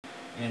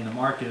and the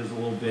market is a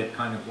little bit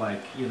kind of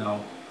like, you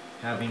know,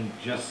 having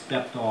just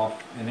stepped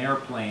off an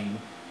airplane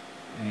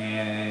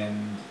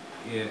and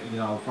you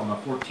know, from a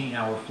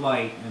 14-hour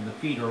flight, and the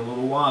feet are a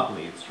little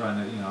wobbly. It's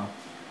trying to, you know,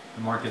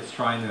 the market's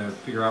trying to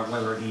figure out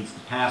whether it needs to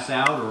pass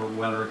out or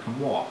whether it can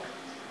walk.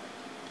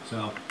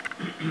 So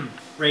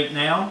right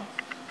now,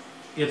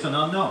 it's an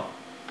unknown.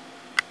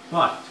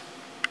 But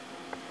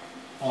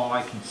all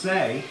I can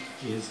say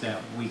is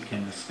that we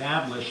can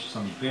establish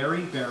some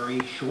very, very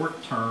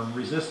short-term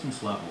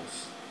resistance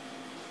levels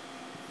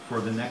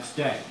for the next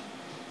day.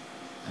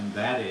 And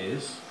that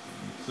is,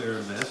 let me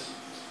clear this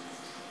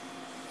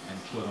and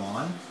put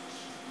on,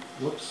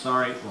 whoops,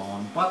 sorry,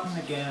 wrong button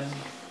again.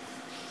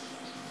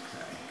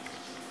 Okay.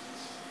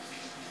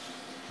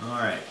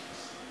 Alright.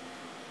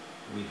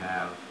 We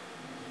have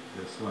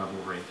this level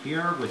right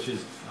here, which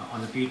is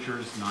on the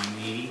futures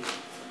 980.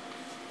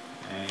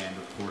 And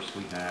of course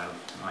we have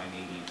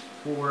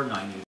 984, 980.